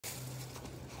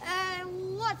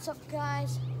What's up,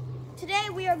 guys? Today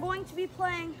we are going to be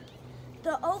playing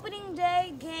the opening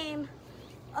day game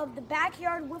of the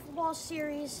Backyard Wiffleball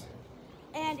series,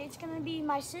 and it's going to be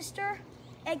my sister,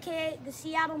 aka the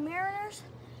Seattle Mariners,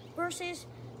 versus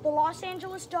the Los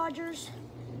Angeles Dodgers.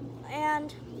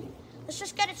 And let's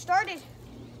just get it started.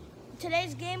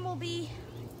 Today's game will be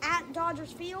at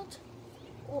Dodgers Field.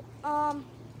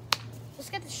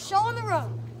 Let's get the show on the road.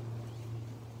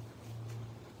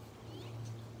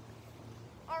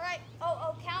 All right,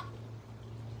 0-0 count.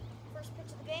 First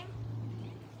pitch of the game.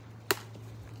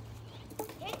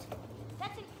 Hit.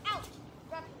 That's an out.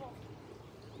 Grab the ball.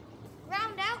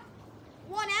 Ground out.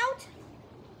 1 out.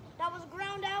 That was a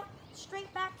ground out.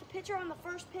 Straight back to pitcher on the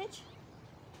first pitch.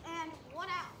 And 1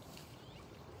 out.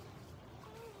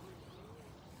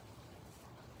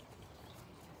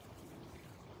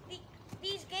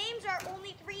 These games are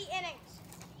only 3 innings.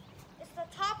 It's the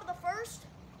top of the first.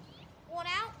 1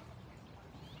 out.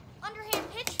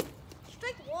 Underhand pitch.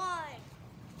 Strike 1.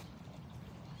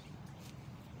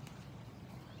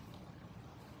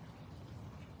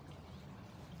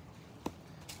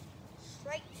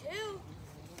 Strike 2.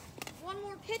 1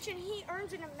 more pitch and he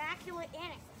earns an immaculate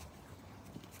inning.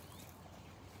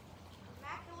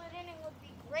 Immaculate inning would be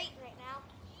great right now.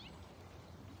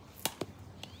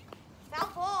 Foul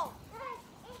ball.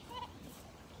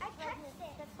 I touched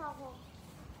it. That's foul ball.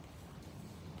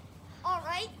 All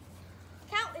right.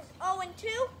 Count is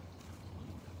 0-2.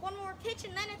 1 more pitch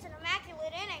and then it's an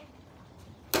immaculate inning.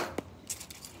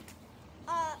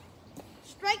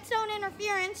 Strike zone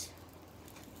interference,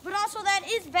 but also that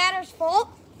is batter's fault.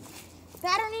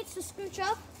 Batter needs to scooch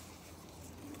up.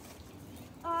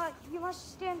 You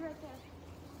must stand right there.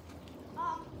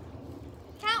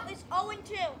 Count is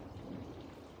 0-2.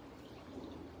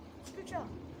 Scooch up.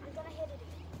 You're gonna hit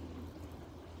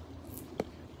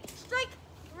it. Strike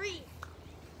 3.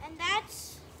 And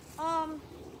that's,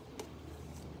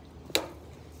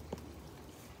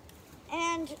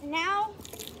 and now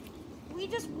we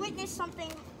just witnessed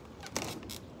something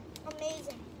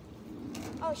amazing.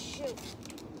 Oh, shoot.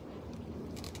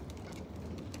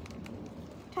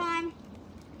 Time.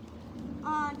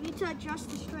 Need to adjust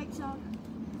the strike zone.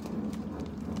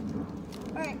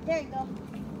 All right, there you go.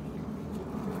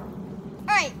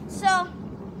 All right, so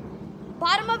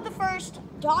bottom of the first,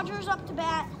 Dodgers up to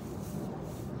bat.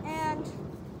 And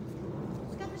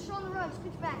let's get the show on the road.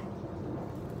 Scooch back.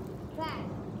 Back.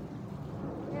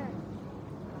 There.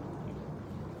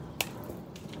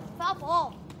 Foul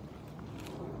ball.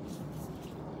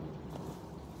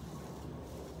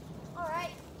 All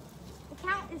right. The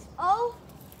count is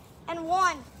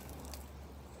 0-1.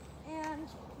 And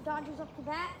Dodgers up to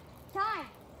bat. Time.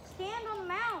 Stand on the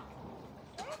mound.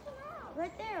 Where's the mound?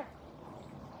 Right there.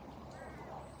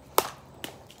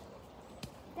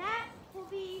 That will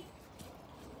be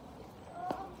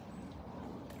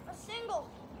a single.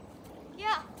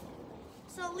 Yeah.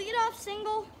 So leadoff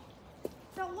single.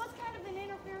 So it was kind of an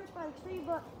interference by the tree,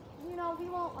 but you know, we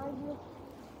won't argue.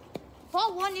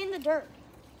 Ball 1 in the dirt.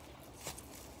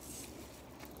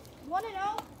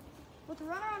 1-0 with the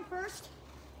runner on first.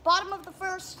 Bottom of the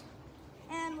first.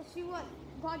 And we'll see what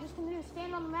Dodgers can do.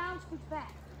 Stand on the mound, scooch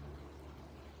back.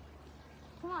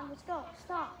 Come on, let's go.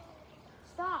 Stop.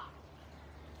 Stop.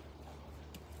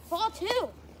 Ball 2.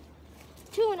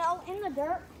 2-0 in the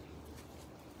dirt.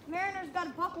 Mariners got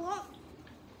to buckle up.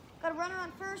 Got a runner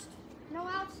on first. No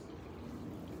outs.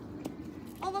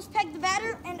 Almost pegged the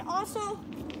batter, and also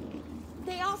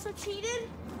they also cheated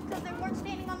because they weren't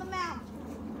standing on the mound.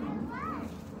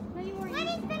 No, you weren't. What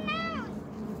is the mound?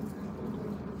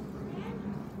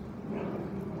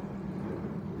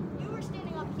 You were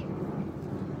standing up here.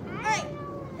 All right.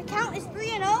 The count is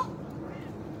 3-0.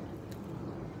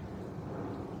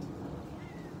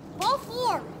 Ball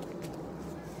 4.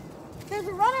 There's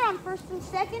a runner on first and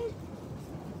second.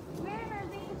 Mariners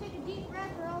need to take a deep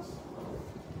breath or else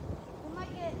they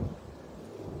might get.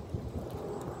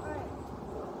 Alright.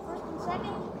 First and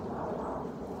second.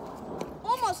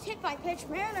 Almost hit by pitch.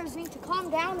 Mariners need to calm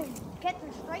down and get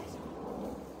their strikes.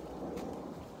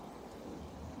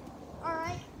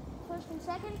 Alright. First and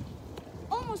second.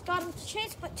 Almost got him to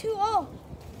chase, but 2-0.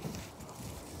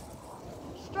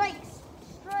 Strikes.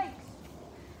 Strikes.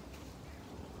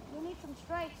 We need some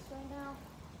strikes right now.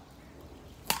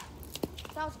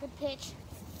 That was a good pitch.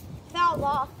 Fouled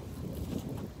off.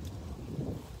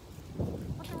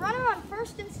 With the runner on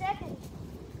first and second.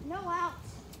 No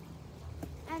outs.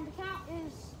 And the count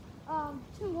is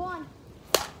 2-1.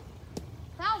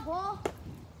 Foul ball.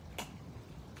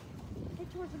 Hit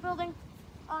towards the building.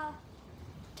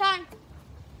 Time.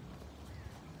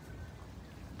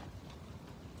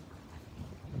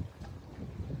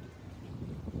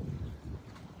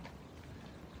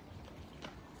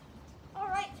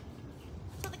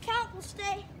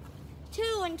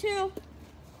 1-2.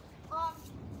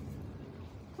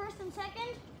 First and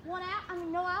second,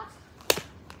 no outs.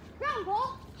 Ground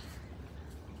ball.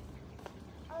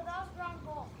 Oh, that was a ground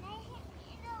ball. It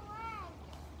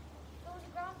was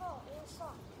a ground ball. It was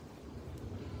soft.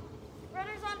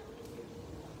 Runners on.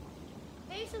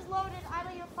 Bases loaded.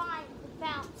 Either you're fine. It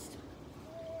bounced.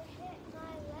 It hit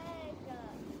my leg.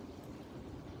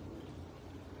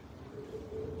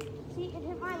 See, it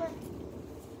hit my leg.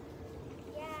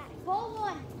 Yeah. Ball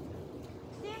 1.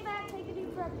 Stand back. Take a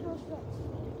deep breath. Go stretch.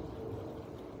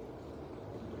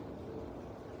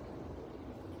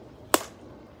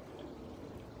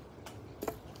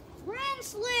 Grand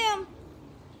slam.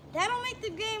 That'll make the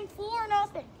game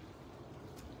 4-0.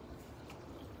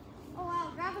 Oh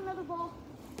wow, grab another ball.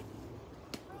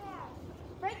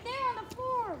 Right there on the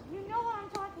floor. You know what I'm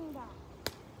talking about.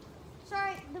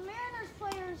 Sorry, the Mariners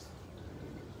players,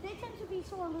 they tend to be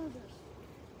sore losers.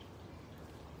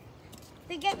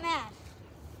 They get mad.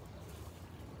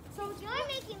 So You're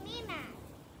making me mad.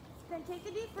 Then take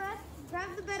a deep breath.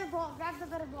 Grab the better ball. Grab the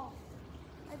better ball.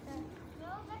 Right there. No,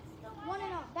 that's the one.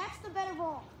 1-0. That's the better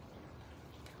ball.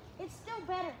 It's still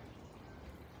better.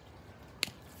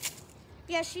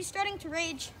 Yeah, she's starting to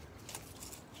rage.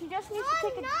 She just needs to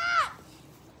take a... not!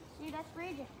 See, that's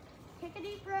raging. Take a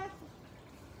deep breath.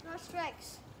 No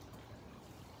strikes.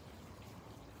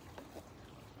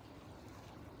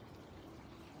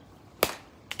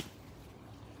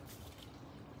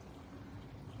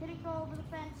 Did it go over the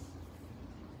fence?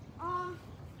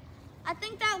 I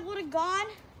think that would have gone,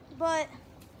 but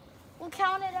we'll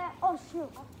count it at... Oh, shoot.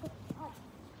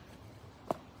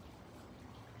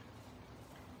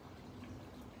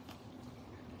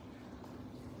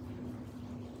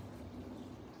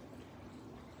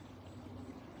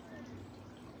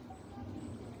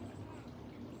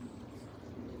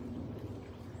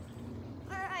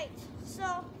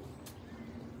 So,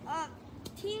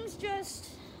 teams just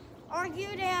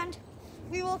argued and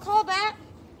we will call that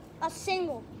a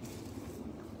single.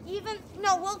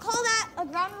 We'll call that a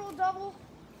ground rule double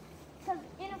because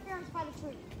interference by the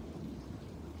tree.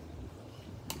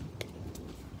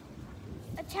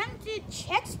 Attempted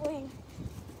check swing.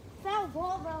 Foul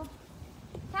ball though.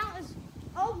 Count is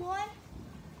 0-1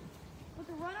 with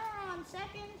the runner on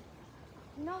second.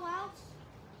 No outs.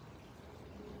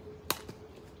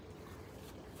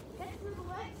 Get through the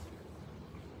legs.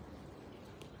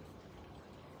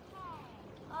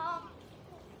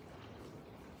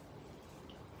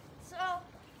 So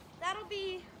that'll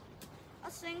be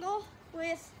a single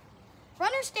with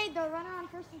runner stayed though, runner on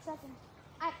first and second.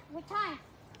 With time.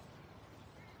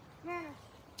 Mariners,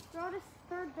 throw to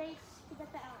third base to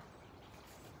get the out.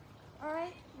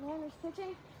 Alright, Mariners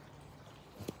pitching.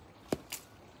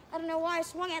 I don't know why I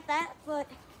swung at that, but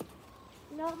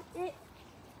no, it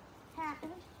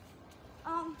happened.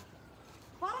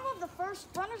 Bottom of the first,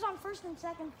 runners on first and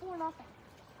second, 4-0.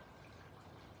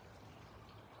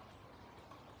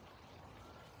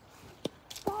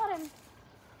 Bottom.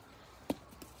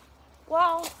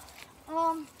 Well,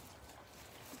 I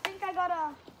think I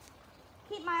gotta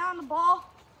keep my eye on the ball.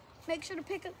 Make sure to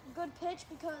pick a good pitch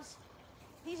because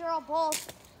these are all balls.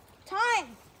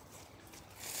 Time.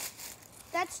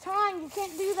 That's time. You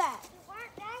can't do that. You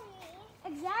weren't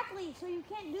ready. Exactly. So you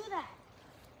can't do that.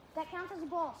 That counts as a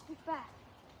ball. Scoot back.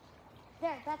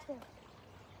 There. That's good.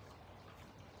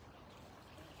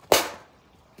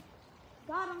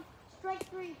 Got him. Strike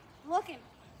 3. Looking.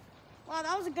 Wow,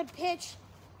 that was a good pitch.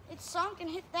 It sunk and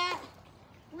hit that.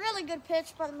 Really good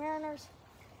pitch by the Mariners.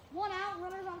 1 out.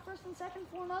 Runners on first and second.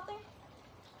 4-0.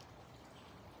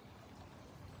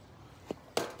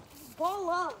 Ball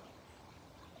low.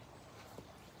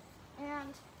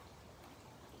 And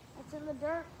it's in the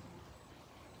dirt.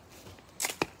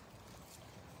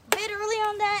 Bit early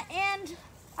on that, and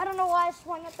I don't know why I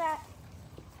swung at that.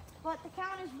 But the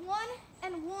count is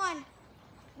 1-1.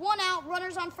 1 out,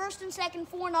 runners on first and second,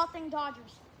 4-0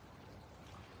 Dodgers.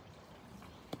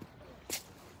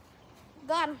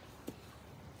 Got him.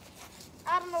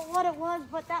 I don't know what it was,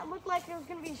 but that looked like it was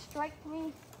going to be a strike to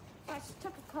me. I just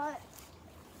took a cut.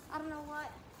 I don't know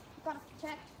what. Gotta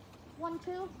protect.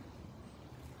 1-2.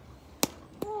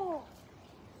 Oh,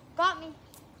 got me.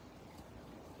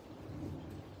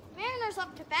 Mariners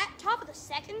up to bat, top of the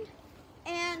second,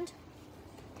 and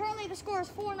currently the score is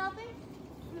 4-0.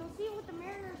 We'll see what the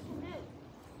Mariners can do.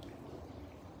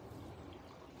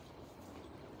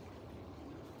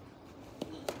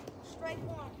 Strike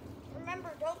 1.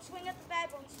 Remember, don't swing at the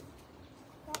bad ones.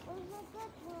 That was a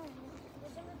good one. It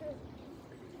was in the dirt.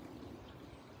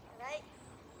 All right.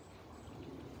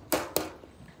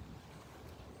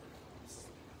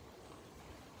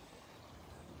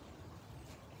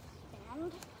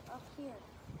 And here.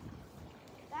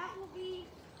 That will be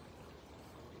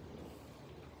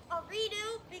a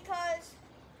redo because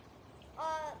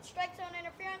strike zone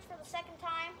interference for the second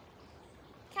time.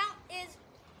 Count is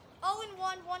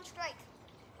 0-1, 1 strike.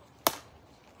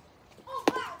 Oh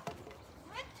wow,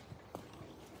 ripped.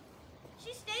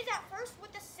 She stays at first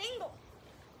with a single.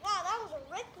 Wow, that was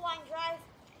a ripped line drive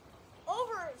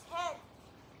over his head.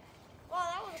 Wow,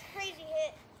 that was a crazy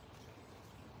hit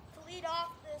to lead off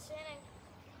this inning.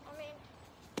 I mean,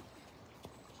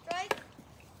 strike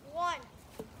one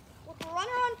with the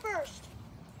runner on first.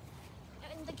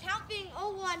 And the count being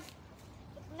 0-1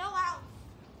 with no outs.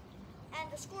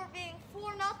 And the score being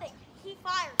 4-0. He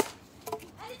fires.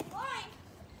 And it's line.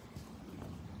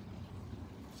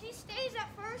 She stays at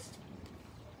first.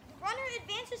 The runner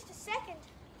advances to second.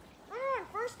 Runner on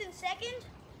first and second.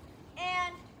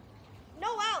 And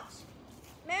no outs.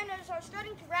 Mariners are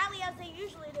starting to rally as they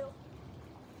usually do.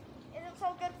 Isn't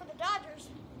so good for the Dodgers.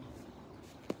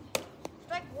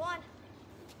 Strike one.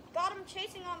 Got him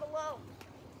chasing on the low.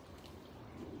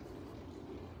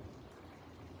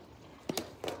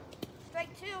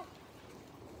 Strike two.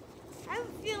 I have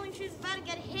a feeling she's about to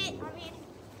get a hit. I mean,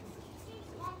 she seems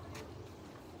confident.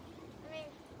 I mean,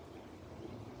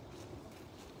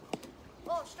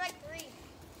 oh, strike three.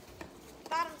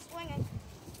 Got him swinging.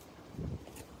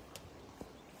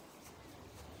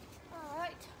 All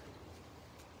right.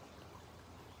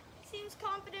 Seems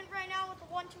confident right now with the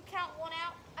 1-2 count, 1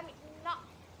 out. I mean, not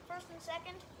first and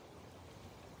second.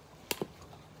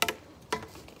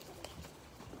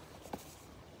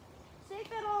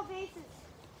 Safe at all bases.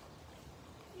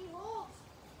 He holds.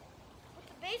 With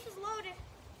the bases loaded,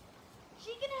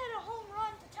 she can hit a home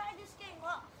run to tie this game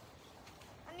up.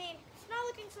 I mean, it's not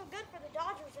looking so good for the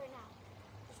Dodgers right now.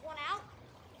 There's 1 out.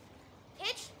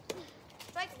 Pitch.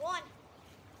 Strike one.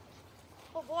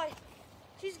 Oh boy.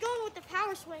 She's going with the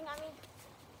power swing. I mean,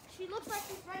 she looks like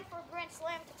she's ready for a grand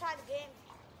slam to tie the game.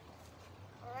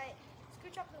 All right.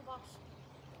 Scooch up in the box.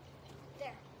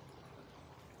 There.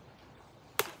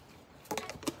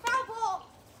 Foul ball.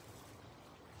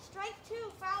 Strike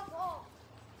two, foul ball.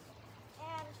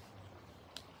 And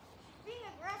being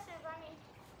aggressive, I mean,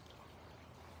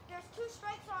 there's 2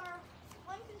 strikes on her.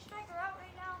 One can strike her out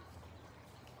right now.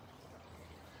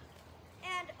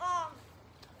 And,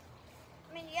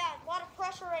 I mean, yeah, a lot of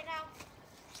pressure right now.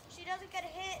 She doesn't get a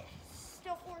hit.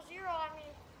 Still 4-0, I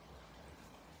mean.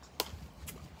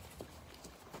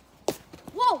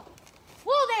 Whoa!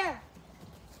 Whoa there!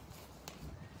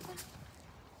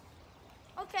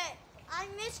 Okay, I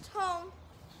missed home.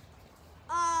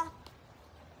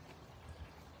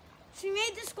 She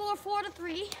made the score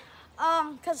 4-3.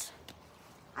 Because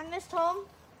I missed home.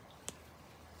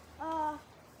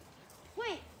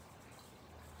 Wait.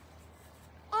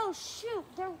 Oh shoot!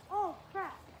 Oh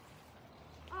crap!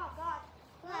 Oh god!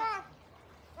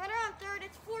 Runner on third.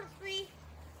 It's 4-3.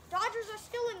 Dodgers are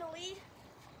still in the lead.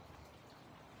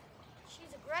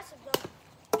 She's aggressive though.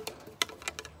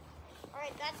 All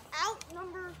right, that's out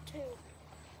number 2,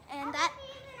 and that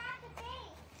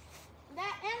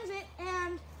ends it.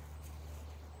 And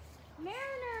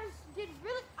Mariners did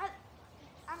really.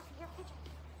 Your pitcher.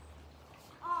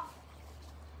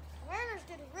 Mariners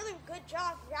did a really good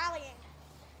job rallying.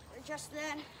 Just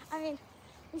then, I mean,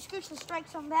 we scooched the strike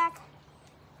zone back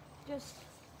just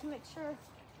to make sure.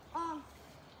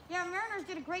 Yeah, Mariners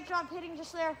did a great job hitting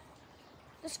just there.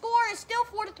 The score is still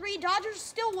 4-3. Dodgers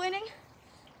still winning,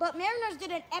 but Mariners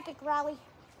did an epic rally.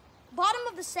 Bottom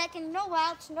of the second, no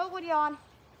outs, nobody on.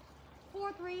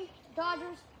 4-3,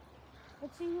 Dodgers.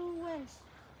 Let's see who wins.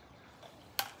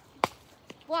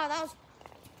 Wow, that was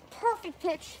perfect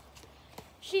pitch.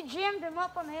 She jammed him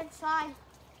up on the inside.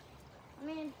 I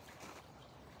mean,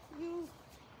 you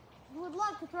would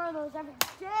love to throw those every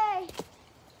day.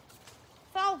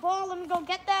 Foul ball, let me go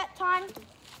get that time.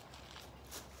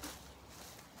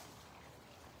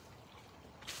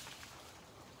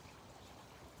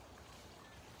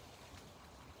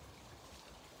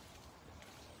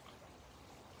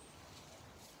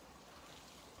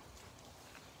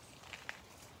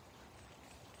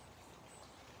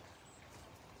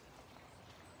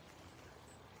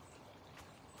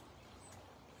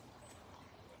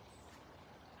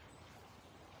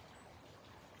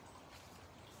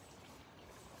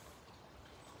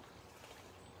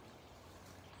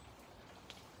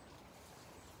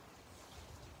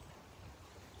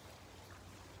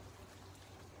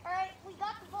 We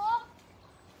got the ball.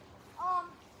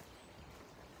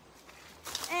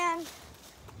 And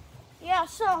yeah,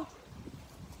 so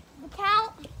the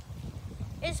count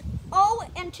is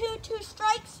 0-2, 2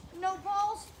 strikes, no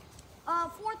balls.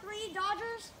 4-3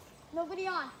 Dodgers, nobody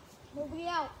on, nobody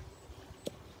out.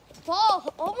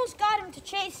 ball. Almost got him to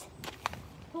chase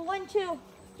the 1-2.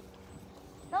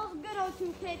 That was a good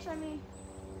 0-2 pitch. I mean,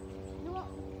 you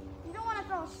don't want to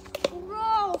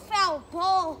throw foul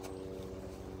ball.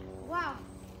 Wow.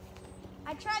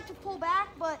 I tried to pull back,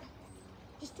 but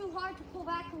just too hard to pull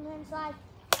back from the inside.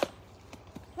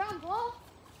 Ground ball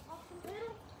off the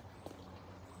middle.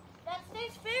 That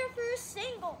stays fair for a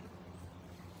single.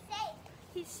 Safe.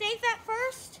 He's safe at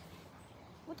first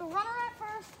with the runner at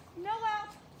first. No out.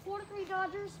 4-3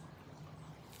 Dodgers.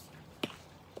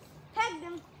 Pegged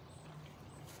him.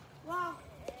 Wow.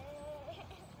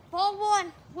 Ball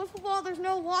one. Wiffle ball. There's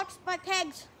no walks by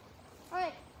pegs. All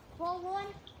right. Ball one.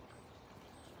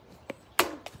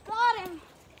 Got him.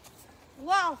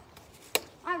 Wow.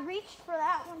 I reached for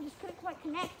that one. Just couldn't quite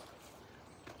connect.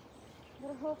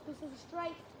 Better hope this is a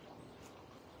strike.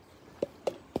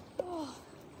 Oh.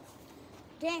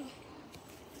 Dang.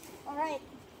 All right.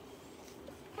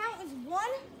 Count is 1,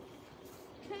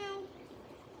 2.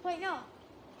 Wait, no.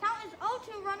 Count is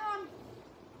 0-2.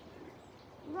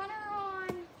 Runner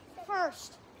on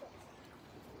first.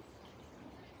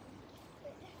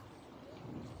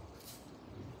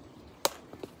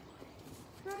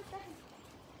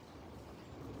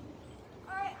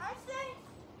 All right, I say,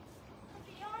 to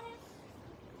be honest,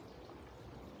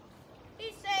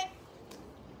 he's safe.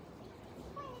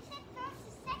 Well, you said first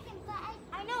to second, but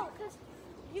I know, because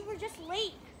you were just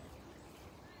late.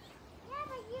 yeah,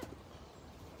 but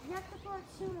You have to throw it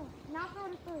sooner. Not throw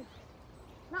it to third.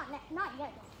 Not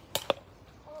yet.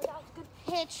 Oh, that was a good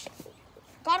pitch.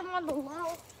 Got him on the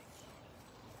low.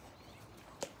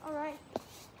 All right.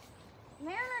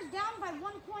 Mariners down by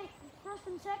 1 point. First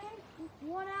and second.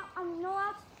 1 out. No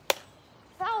outs.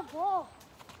 Foul ball.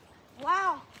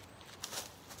 Wow.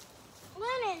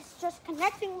 Flynn is just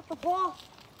connecting with the ball.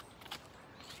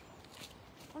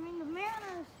 I mean, the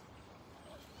Mariners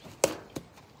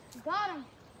got him.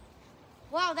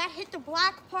 Wow, that hit the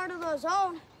black part of the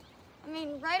zone. I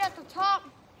mean, right at the top.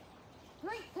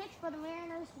 Great pitch by the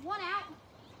Mariners. 1 out.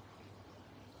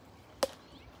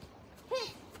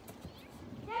 Hit.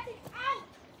 That's it. Out.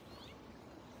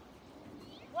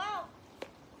 Wow.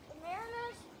 The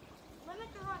Mariners limit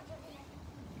the runs every inning.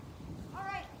 All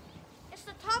right. It's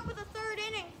the top of the 3rd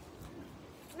inning.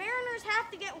 Mariners have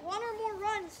to get 1 or more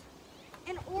runs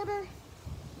in order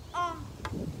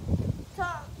to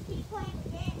keep playing the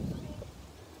game. I mean,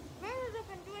 Mariners have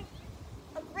been doing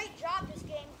a great job this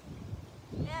game,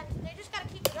 and they just got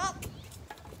to keep it up.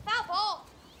 Foul ball.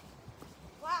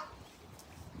 Wow.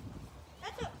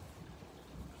 That's an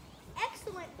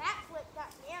excellent bat flip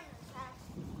that Mariners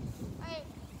has. Hey,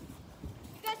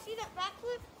 you guys see that bat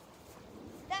flip?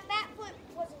 That bat flip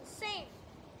was insane.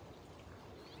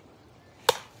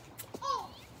 Oh,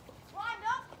 lined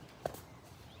up.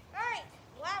 All right,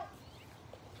 wow.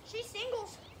 She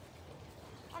singles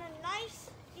on a nice,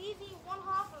 easy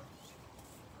 1-hopper.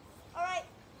 All right,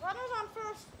 runners on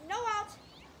first, no outs,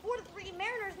 4-3.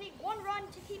 Mariners need 1 run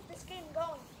to keep this game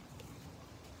going.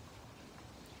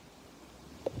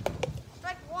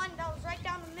 Strike 1, that was right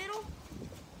down the middle.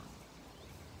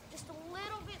 Just a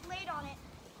little bit late on it.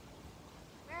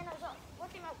 Mariners are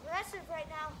looking aggressive right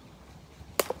now.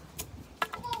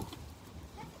 Oh,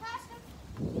 that's past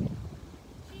him.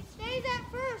 She stays at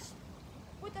first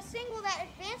with a single that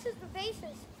advances the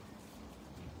bases.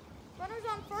 Runners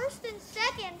on first and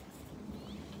second.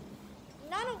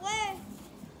 None away.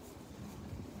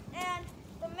 And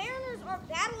the Mariners are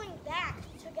battling back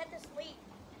to get this lead.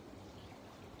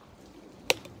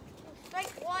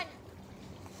 Strike 1.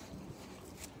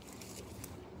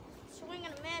 Swing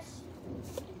and a miss.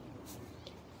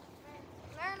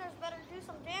 Mariners better do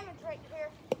some damage right here.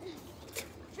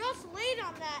 Just late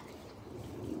on that.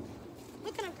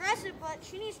 Looking aggressive, but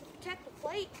she needs to protect the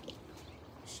plate.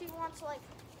 She wants like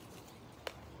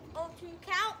 0-2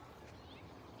 count.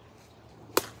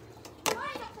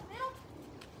 Line up the middle.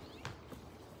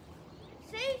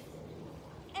 Safe.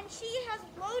 And she has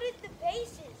loaded the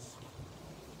bases.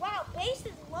 Wow,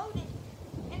 bases loaded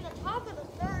in the top of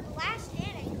the 3rd, last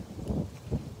inning.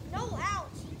 No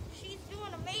outs. She's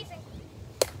doing amazing.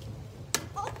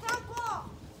 Oh, foul ball.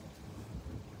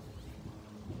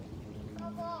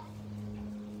 Foul ball.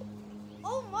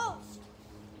 Almost.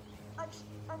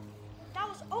 That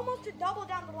was almost a double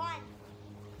down the line.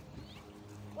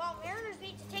 Wow, Mariners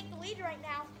need to take the lead right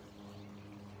now.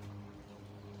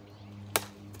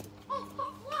 Oh,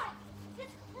 what?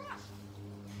 It's crushed.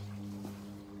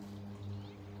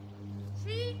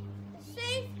 She is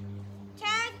safe.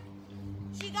 Tag.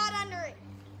 She got under it.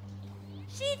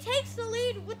 She takes the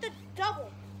lead with the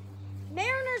double.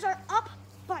 Mariners are up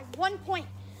by 1 point.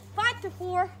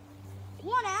 5-4.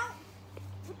 1 out.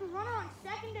 with the runner on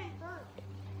second and third.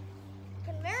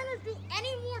 Can Mariners do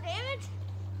any more damage?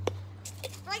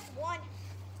 Strike one.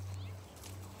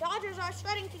 Dodgers are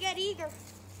starting to get eager.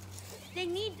 They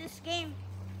need this game.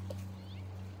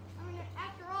 I mean,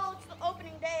 after all, it's the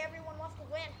opening day. Everyone wants to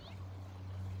win.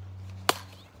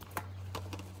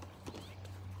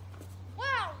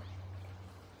 Wow!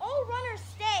 All runners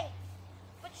stay,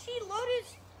 but she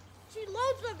loads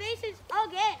the bases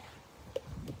again.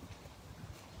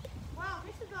 Wow,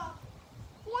 this is the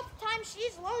fourth time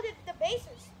she's loaded the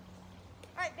bases.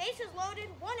 All right, bases loaded,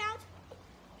 1 out.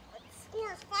 The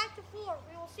score is 5-4.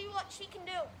 We will see what she can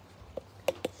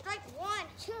do. Strike one.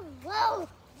 Too low.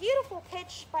 Beautiful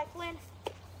pitch by Flynn.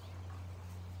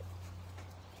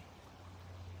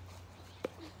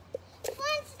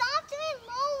 Flynn, stop doing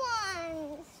low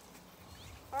ones.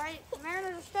 All right, the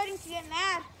Mariners are starting to get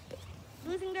mad,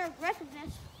 losing their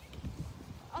aggressiveness.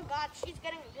 Oh God, she's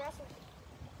getting aggressive.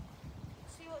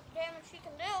 Let's see what damage she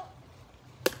can do.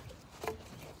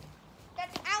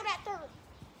 That's out at third.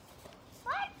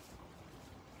 What?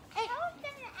 Hey, How is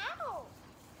that an out?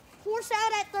 force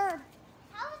out at third.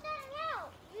 How is that an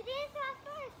out? You didn't pass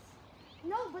first.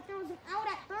 No, but there was an out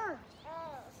at third.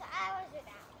 Oh, so I was an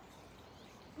out.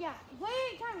 Yeah,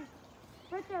 wait, time.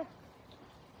 Right there.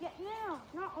 Yeah, no,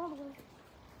 not all the way.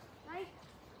 Right?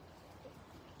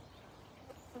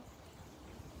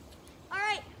 All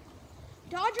right.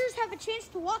 Dodgers have a chance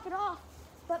to walk it off,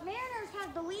 but Mariners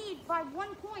have the lead by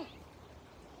 1 point.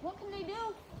 What can they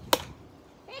do?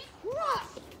 It's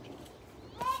crushed.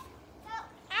 What? No.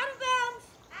 Out of bounds.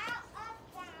 Out of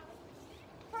bounds.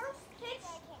 First pitch.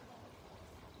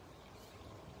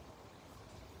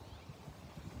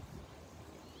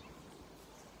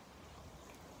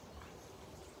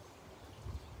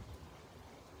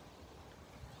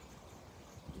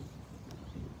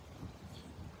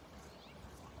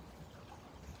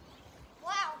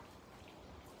 Wow.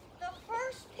 The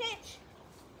first pitch.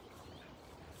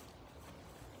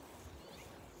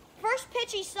 First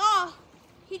pitch he saw,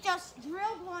 he just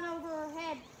drilled one over her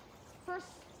head. First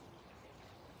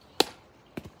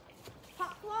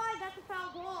pop fly, that's a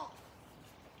foul ball.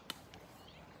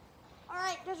 All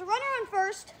right, there's a runner on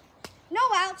first. No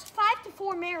outs,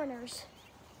 5-4 Mariners.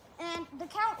 And the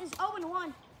count is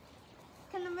 0-1.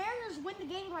 Can the Mariners win the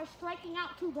game by striking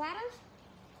out 2 batters?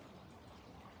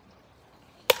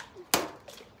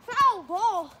 Foul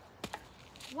ball.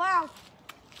 Wow.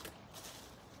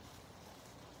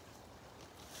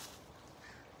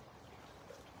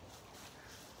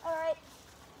 All right.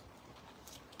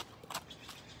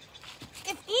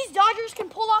 If these Dodgers can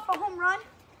pull off a home run,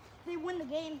 they win the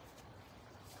game.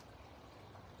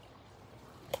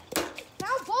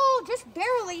 Foul ball, just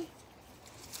barely.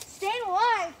 Staying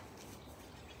alive.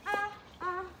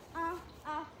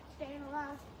 Staying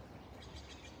alive.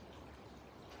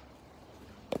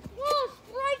 Whoa,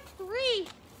 strike 3.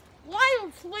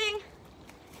 Wild swing.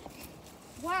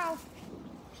 Wow.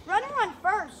 Runner on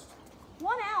first.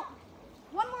 1 out.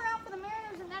 1 more out for the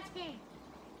Mariners and that's game.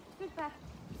 Scoot back.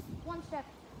 1 step.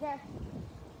 There.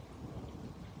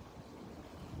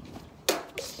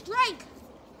 Strike.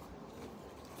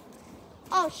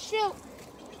 Oh, shoot.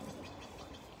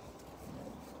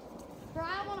 Bro,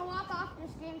 I want to walk off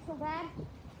this game so bad.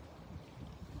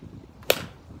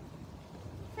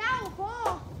 Foul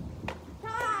ball.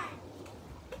 Time.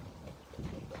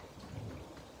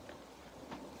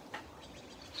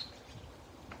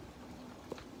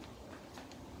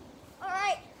 All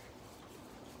right.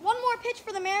 1 more pitch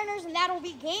for the Mariners and that'll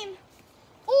be game.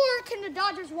 Or can the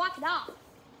Dodgers walk it off?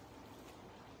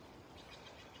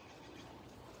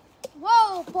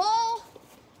 Whoa, ball.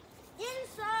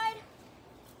 Inside.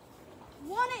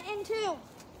 1 and 2.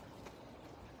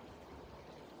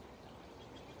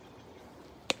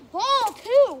 Ball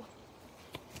 2.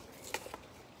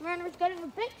 Mariners getting a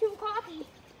bit too cocky.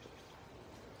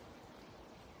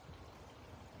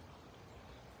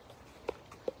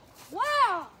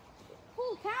 Wow.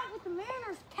 Full count with the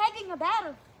Mariners pegging a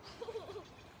batter.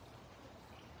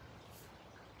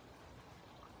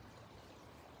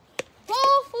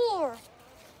 Ball 4.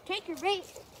 Take your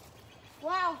base.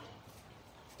 Wow.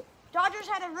 Dodgers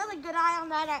had a really good eye on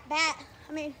that at bat.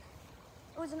 I mean,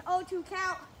 it was an 0-2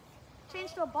 count.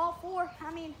 Changed to a ball 4.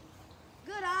 I mean,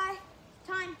 good eye.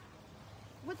 Time.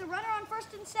 With the runner on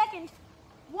first and second.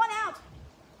 1 out.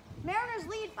 Mariners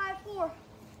lead 5-4.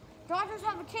 Dodgers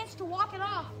have a chance to walk it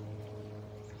off.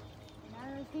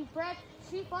 Mariners deep breath.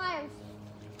 She fires.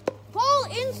 Ball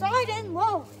inside and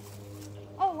low.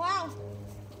 Oh, wow.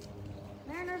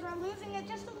 Mariners are losing it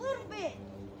just a little bit.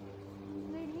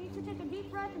 They need to take a deep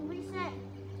breath and reset.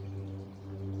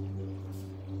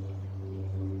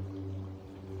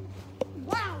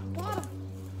 Wow.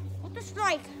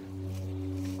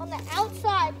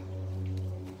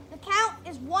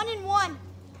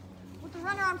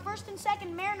 runner on first and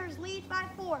second. Mariners lead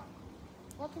 5-4.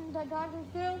 What can the Dodgers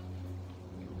do?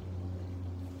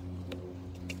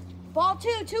 Ball 2,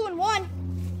 2-1.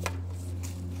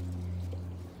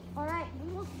 All right,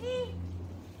 we will see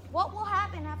what will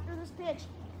happen after this pitch.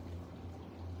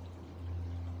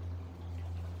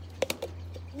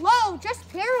 Low,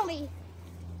 just barely.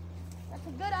 That's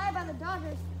a good eye by the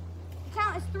Dodgers. The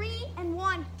count is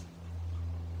 3-1.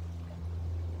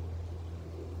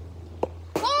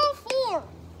 Ball 4.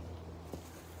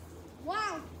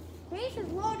 Wow, bases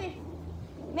loaded.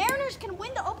 Mariners can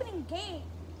win the opening game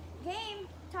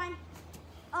time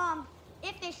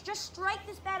if they just strike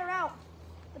this batter out.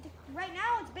 But right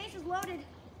now it's bases loaded.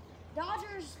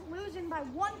 Dodgers losing by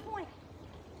 1 point.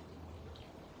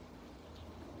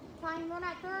 Tying run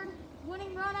at third,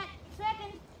 winning run at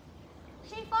second.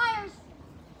 She fires.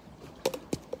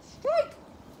 Strike.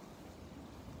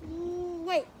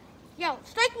 Wait. Yo,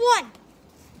 strike 1.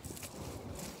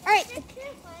 All right. Strike 2,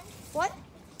 one. What?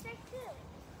 Strike 2.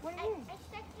 What do you mean? I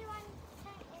struck you on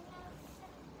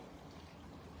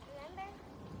remember?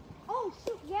 Oh,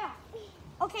 shoot, yeah.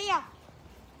 Okay, yeah.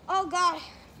 Oh, God.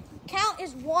 Count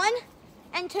is 1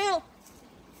 and 2.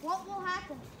 What will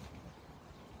happen?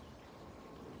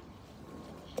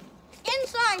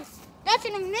 Inside. That's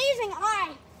an amazing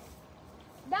eye.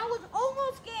 That was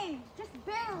almost game. Just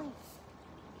barely.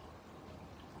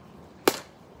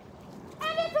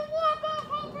 And it's a walk-off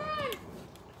home run.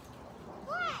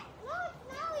 What? No,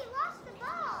 we lost the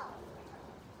ball.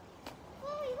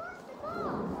 Well, we lost the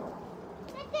ball.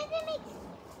 That doesn't make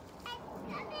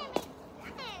sense.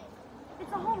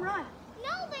 It's a home run.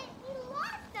 No, but we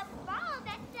lost the ball.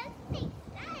 That doesn't make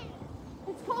sense.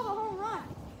 It's called a home run.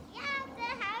 Yeah,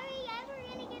 then how are we ever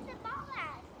going to get the ball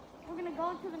out? We're going to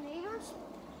go into the neighbors.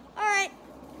 All right.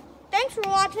 Thanks for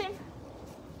watching.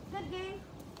 Good game.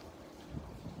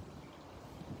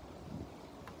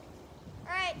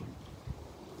 All right.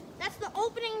 That's the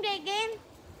opening day game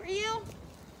for you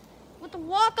with the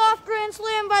walk-off grand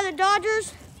slam by the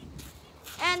Dodgers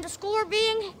and the score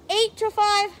being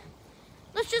 8-5.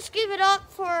 Let's just give it up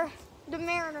for the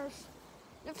Mariners.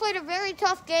 They played a very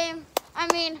tough game. I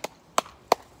mean,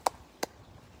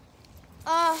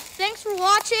 thanks for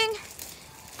watching.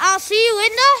 I'll see you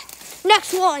in the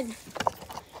next one.